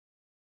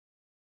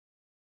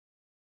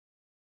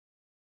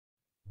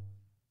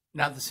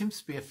Now, there seems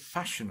to be a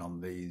fashion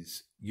on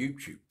these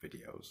YouTube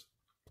videos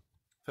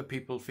for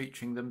people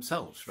featuring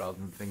themselves rather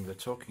than the thing they're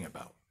talking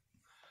about.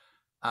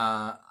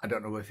 I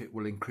don't know if it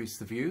will increase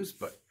the views,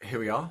 but here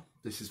we are.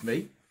 This is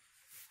me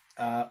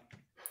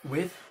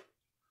with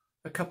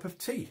a cup of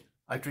tea.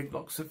 I drink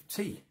lots of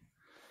tea.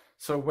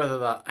 So whether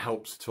that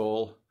helps at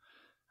all,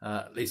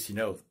 at least you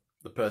know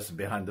the person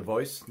behind the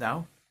voice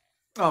now.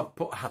 I'll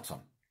put a hat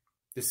on.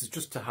 This is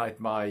just to hide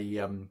my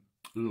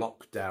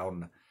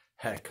lockdown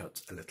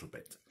haircut a little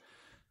bit.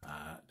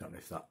 Don't know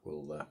if that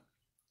will,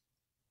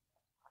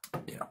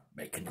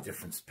 make any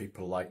difference.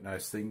 People like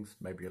nice things.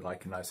 Maybe you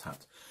like a nice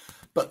hat.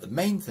 But the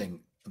main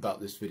thing about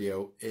this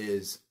video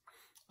is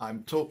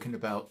I'm talking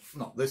about,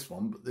 not this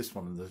one, but this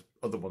one and the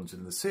other ones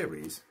in the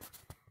series,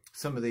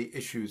 some of the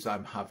issues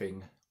I'm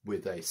having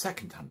with a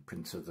second-hand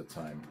printer that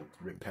I'm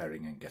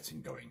repairing and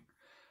getting going.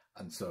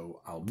 And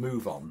so I'll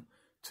move on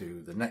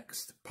to the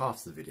next part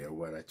of the video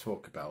where I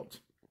talk about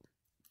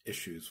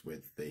issues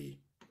with the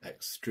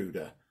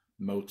extruder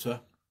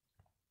motor.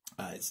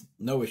 It's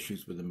no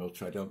issues with the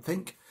motor, I don't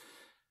think.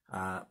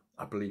 I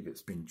believe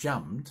it's been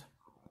jammed,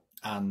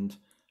 and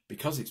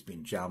because it's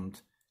been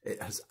jammed,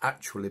 it has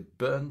actually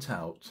burnt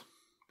out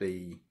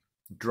the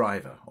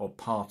driver or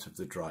part of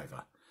the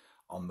driver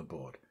on the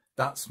board.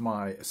 That's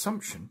my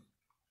assumption.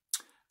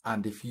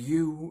 And if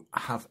you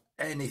have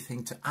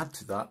anything to add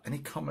to that, any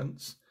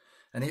comments,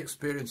 any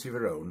experience of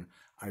your own,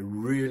 I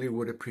really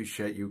would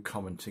appreciate you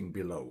commenting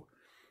below,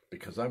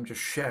 because I'm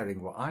just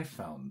sharing what I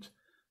found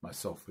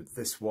myself with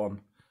this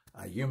one.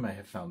 You may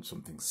have found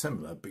something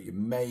similar, but you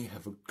may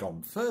have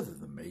gone further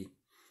than me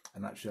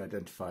and actually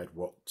identified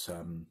what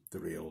the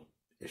real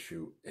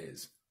issue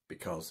is,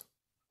 because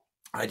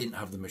I didn't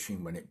have the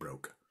machine when it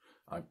broke.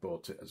 I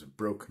bought it as a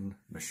broken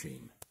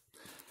machine.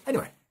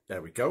 Anyway,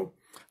 there we go.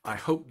 I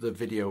hope the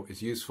video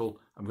is useful.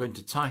 I'm going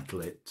to title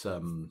it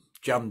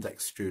Jammed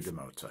Extruder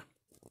Motor.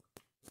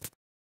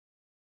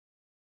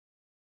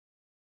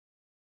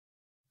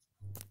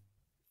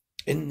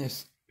 In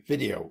this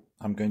video,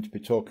 I'm going to be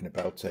talking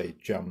about a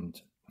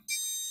jammed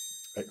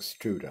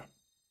extruder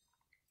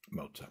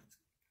motor.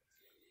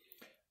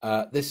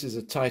 This is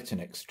a Titan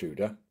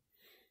extruder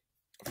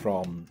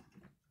from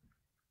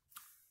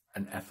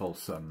an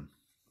Flsun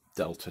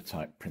Delta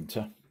type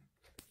printer.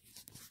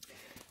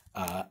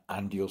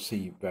 And you'll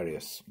see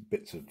various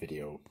bits of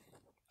video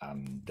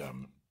and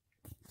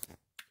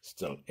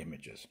still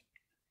images.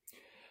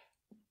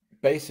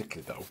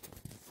 Basically though,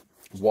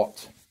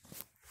 what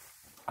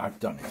I've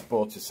done is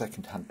bought a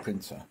second-hand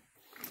printer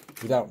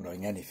without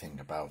knowing anything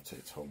about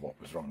it or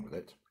what was wrong with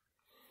it.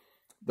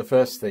 The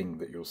first thing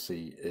that you'll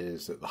see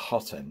is that the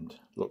hot end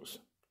looks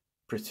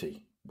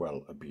pretty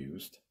well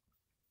abused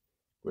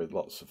with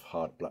lots of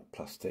hard black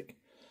plastic.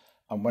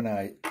 And when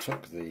I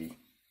took the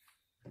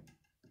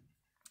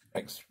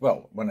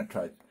when I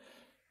tried,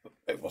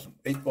 it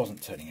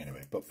wasn't turning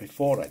anyway, but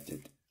before I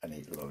did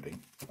any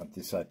loading, I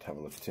decided to have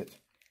a look at it,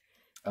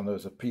 and there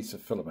was a piece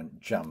of filament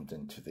jammed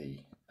into the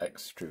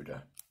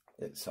extruder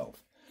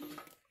itself.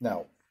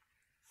 Now,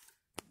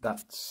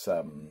 that's,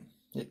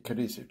 it could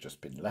easily have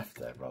just been left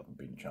there rather than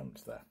being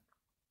jammed there,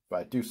 but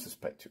I do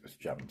suspect it was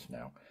jammed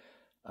now,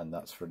 and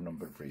that's for a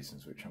number of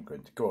reasons which I'm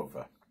going to go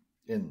over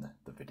in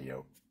the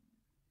video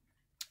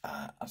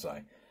as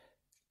I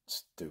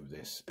do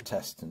this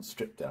test and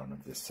strip down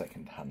of this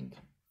second-hand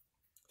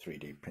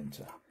 3D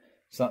printer.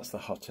 So that's the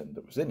hot end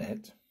that was in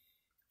it,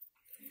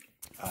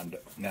 and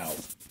now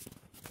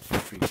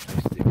I've replaced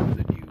it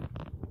with a new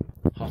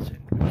hot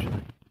end which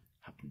I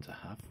happen to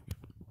have.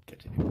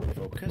 Get it in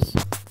focus.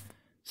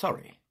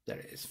 Sorry, there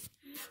it is.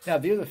 Now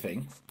the other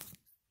thing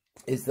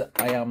is that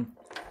I am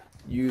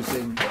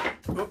using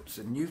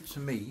a new to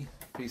me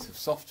piece of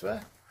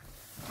software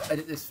to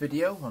edit this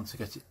video once I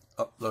get it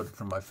uploaded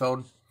from my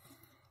phone,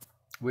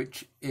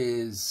 which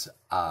is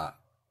a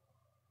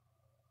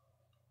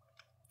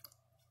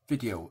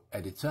video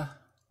editor.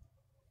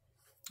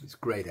 It's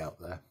greyed out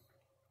there,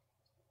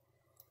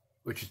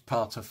 which is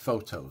part of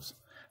Photos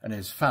and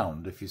is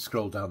found if you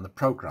scroll down the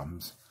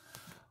programs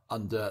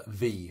under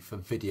V for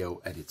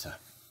video editor.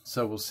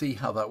 So we'll see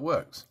how that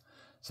works.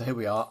 So here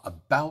we are,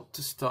 about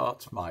to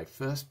start my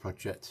first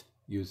project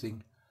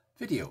using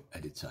video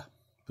editor,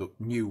 the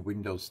new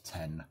Windows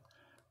 10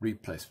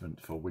 replacement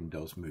for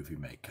Windows Movie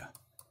Maker.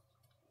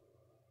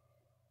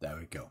 There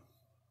we go.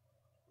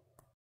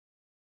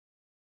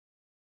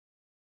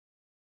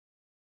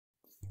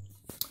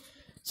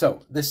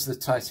 So this is the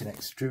Titan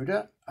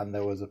extruder, and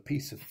there was a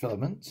piece of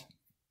filament,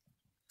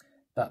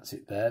 that's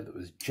it there, that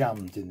was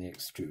jammed in the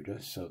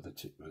extruder so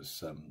that it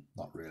was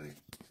not really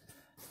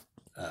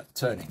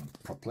turning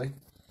properly.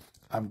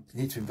 I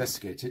need to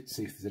investigate it,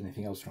 see if there's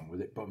anything else wrong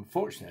with it, but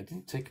unfortunately I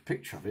didn't take a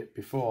picture of it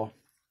before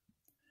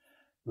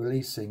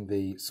releasing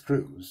the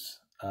screws,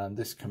 and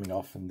this coming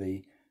off and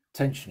the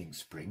tensioning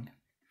spring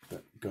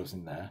that goes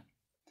in there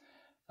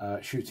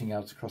shooting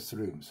out across the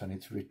room. So I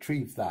need to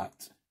retrieve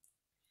that.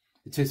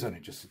 It is only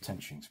just a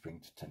tensioning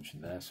spring to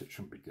tension there, so it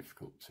shouldn't be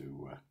difficult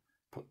to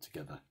put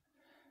together.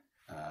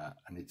 I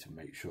need to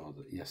make sure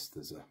that, yes,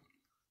 there's a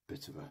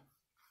bit of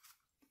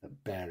a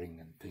bearing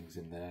and things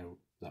in there.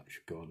 That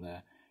should go on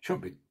there.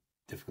 Shouldn't be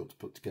difficult to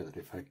put together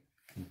if I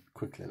can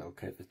quickly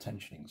locate the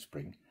tensioning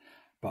spring.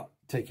 But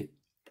take it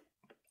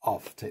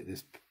off, take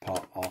this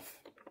part off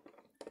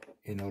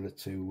in order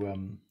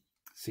to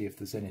see if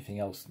there's anything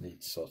else that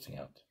needs sorting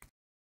out.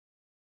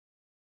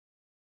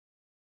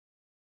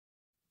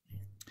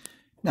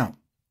 Now,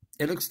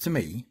 it looks to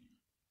me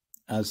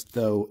as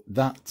though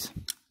that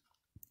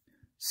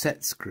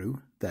set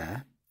screw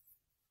there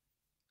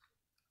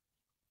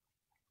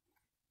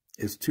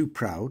is too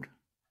proud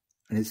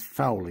and is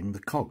fouling the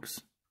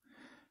cogs.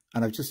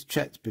 And I've just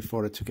checked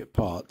before I took it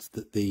apart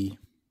that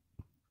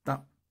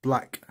that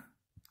black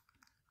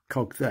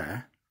cog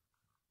there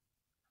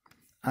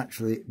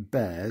actually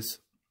bears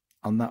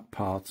on that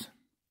part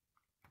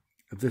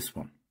of this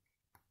one.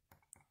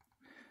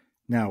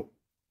 Now,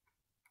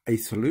 a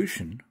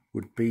solution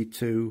would be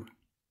to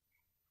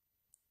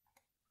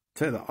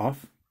take that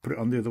off, put it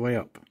on the other way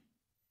up,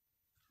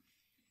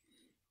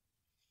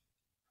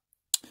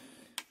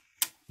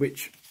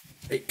 which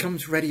it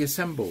comes ready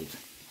assembled.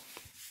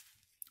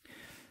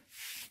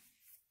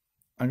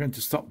 I'm going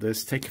to stop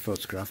this, take a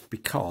photograph,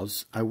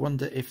 because I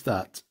wonder if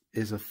that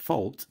is a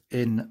fault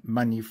in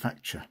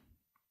manufacture.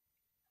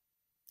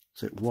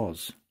 So it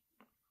was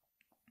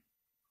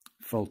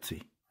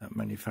faulty at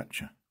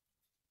manufacture.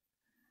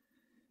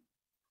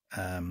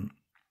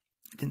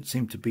 It didn't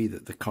seem to be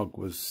that the cog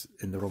was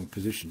in the wrong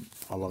position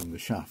along the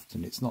shaft,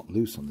 and it's not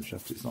loose on the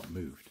shaft, it's not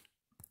moved.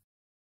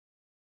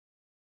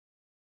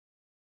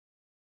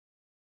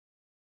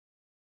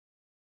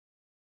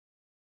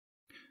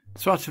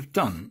 So what I've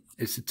done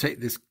is to take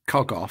this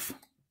cog off.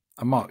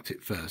 I marked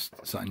it first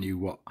so I knew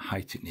what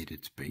height it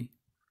needed to be,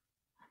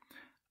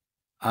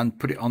 and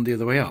put it on the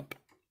other way up.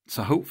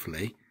 So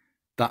hopefully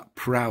that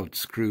proud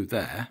screw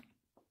there,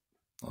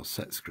 or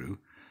set screw,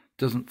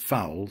 doesn't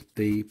foul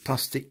the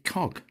plastic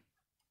cog.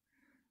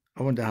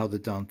 I wonder how the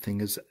darn thing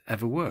has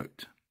ever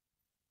worked.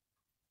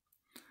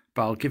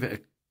 But I'll give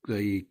it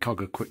the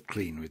cog a quick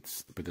clean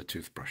with a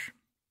toothbrush.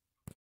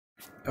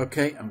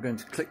 Okay, I'm going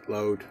to click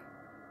load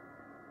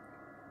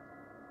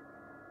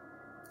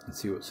and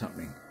see what's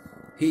happening.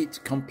 Heat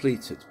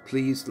completed.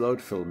 Please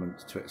load filament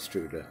to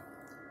extruder.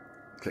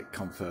 Click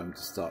confirm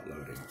to start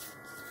loading.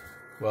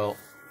 Well,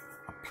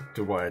 I plugged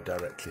a wire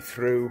directly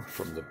through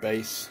from the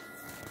base.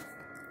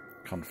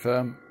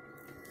 Confirm.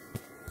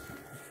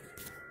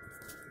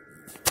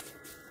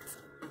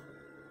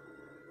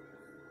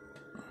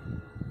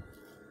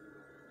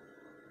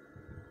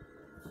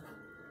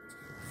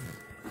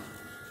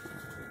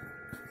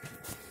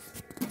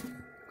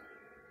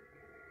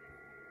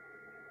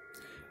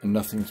 And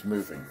nothing's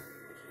moving.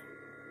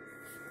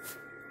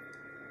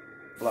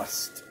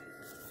 Blast.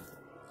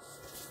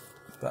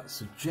 That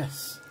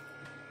suggests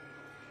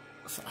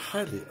it's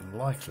highly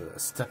unlikely that a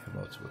stepper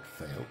motor would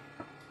fail.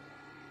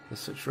 There's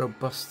such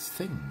robust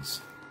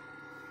things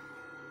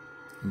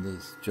in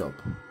this job.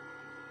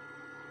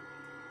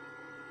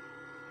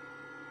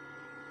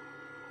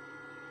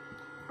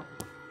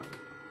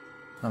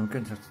 I'm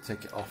going to have to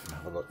take it off and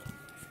have a look.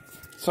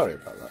 Sorry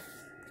about that.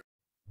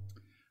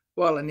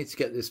 Well, I need to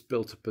get this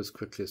built up as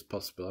quickly as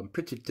possible. I'm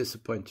pretty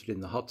disappointed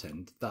in the hot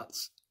end.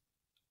 That's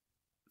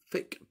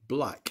thick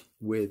black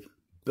with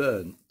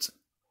burnt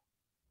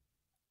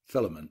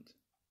filament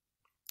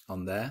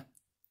on there.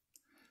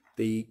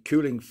 The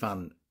cooling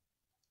fan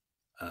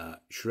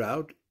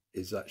shroud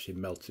is actually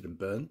melted and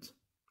burnt,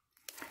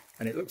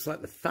 and it looks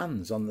like the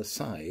fans on the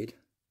side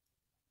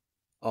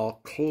are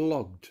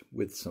clogged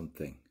with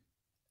something.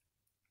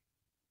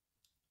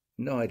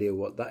 No idea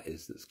what that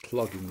is that's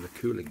clogging the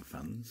cooling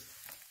fans.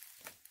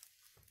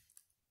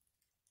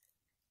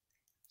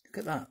 Look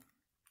at that.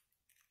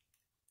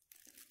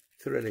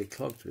 Thoroughly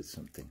clogged with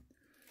something.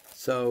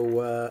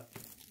 So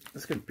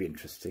that's going to be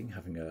interesting,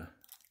 having a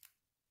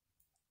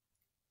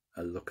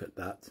look at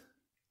that.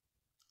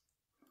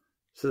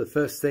 So the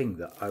first thing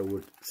that I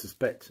would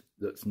suspect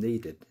that's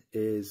needed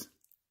is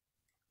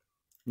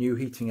new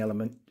heating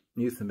element,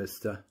 new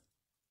thermistor,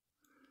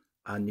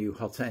 and new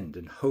hot end,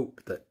 and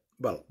hope that,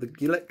 well, the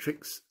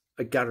electrics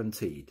are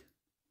guaranteed.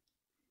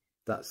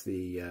 That's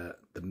the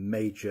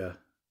major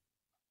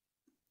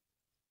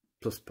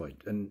plus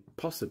point, and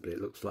possibly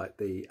it looks like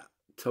the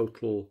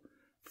total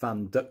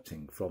fan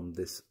ducting from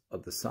this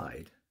other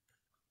side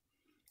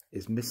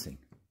is missing.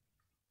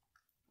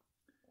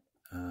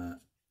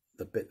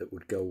 The bit that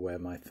would go where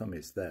my thumb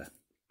is there.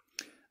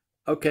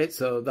 Okay,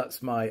 so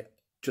that's my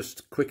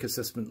just quick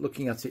assessment,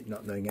 looking at it,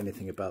 not knowing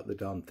anything about the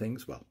darn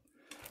things. Well,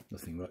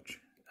 nothing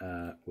much.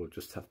 We'll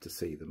just have to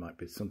see. There might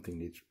be something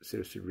needs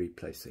seriously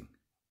replacing.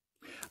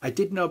 I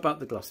did know about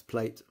the glass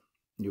plate,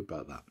 knew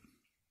about that.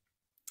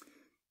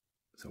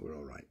 So we're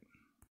all right.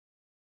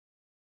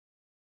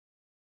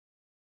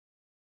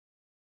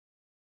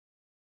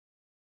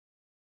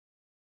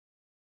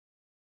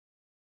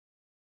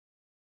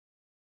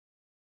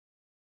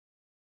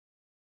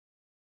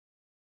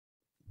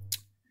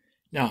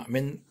 Now, I'm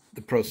in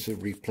the process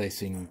of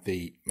replacing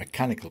the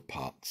mechanical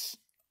parts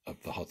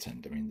of the hot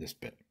end. I mean, this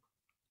bit.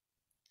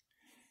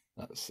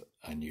 That's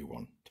a new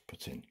one to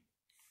put in.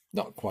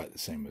 Not quite the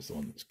same as the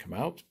one that's come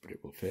out, but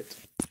it will fit.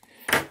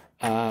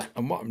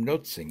 And what I'm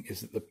noticing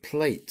is that the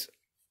plate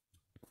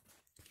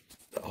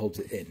that holds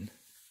it in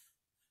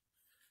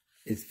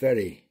is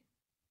very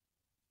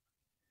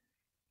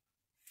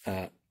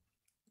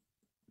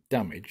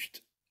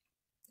damaged,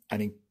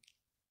 and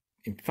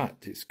in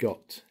fact it's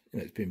got,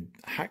 it's been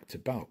hacked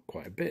about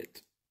quite a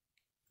bit.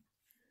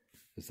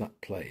 There's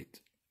that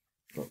plate.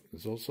 Look,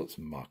 there's all sorts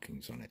of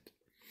markings on it.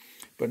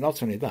 But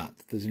not only that,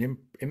 there's an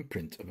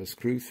imprint of a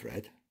screw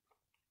thread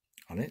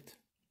on it.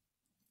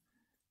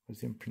 Where's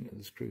the imprint of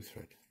the screw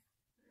thread?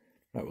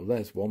 Right, well,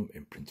 there's one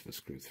imprint of a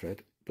screw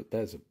thread, but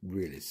there's a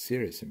really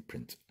serious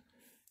imprint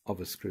of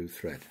a screw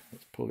thread.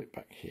 Let's pull it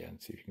back here and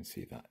see if you can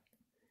see that.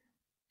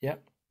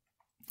 Yep.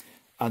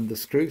 And the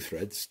screw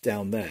threads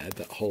down there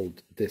that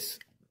hold this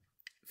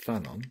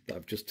fan on, that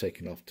I've just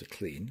taken off to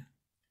clean,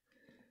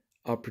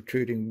 are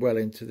protruding well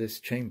into this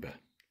chamber.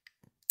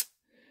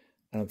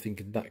 And I'm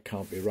thinking that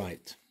can't be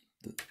right.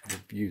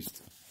 They've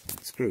used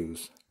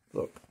screws,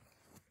 look,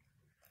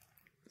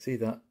 see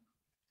that,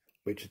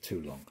 which are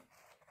too long.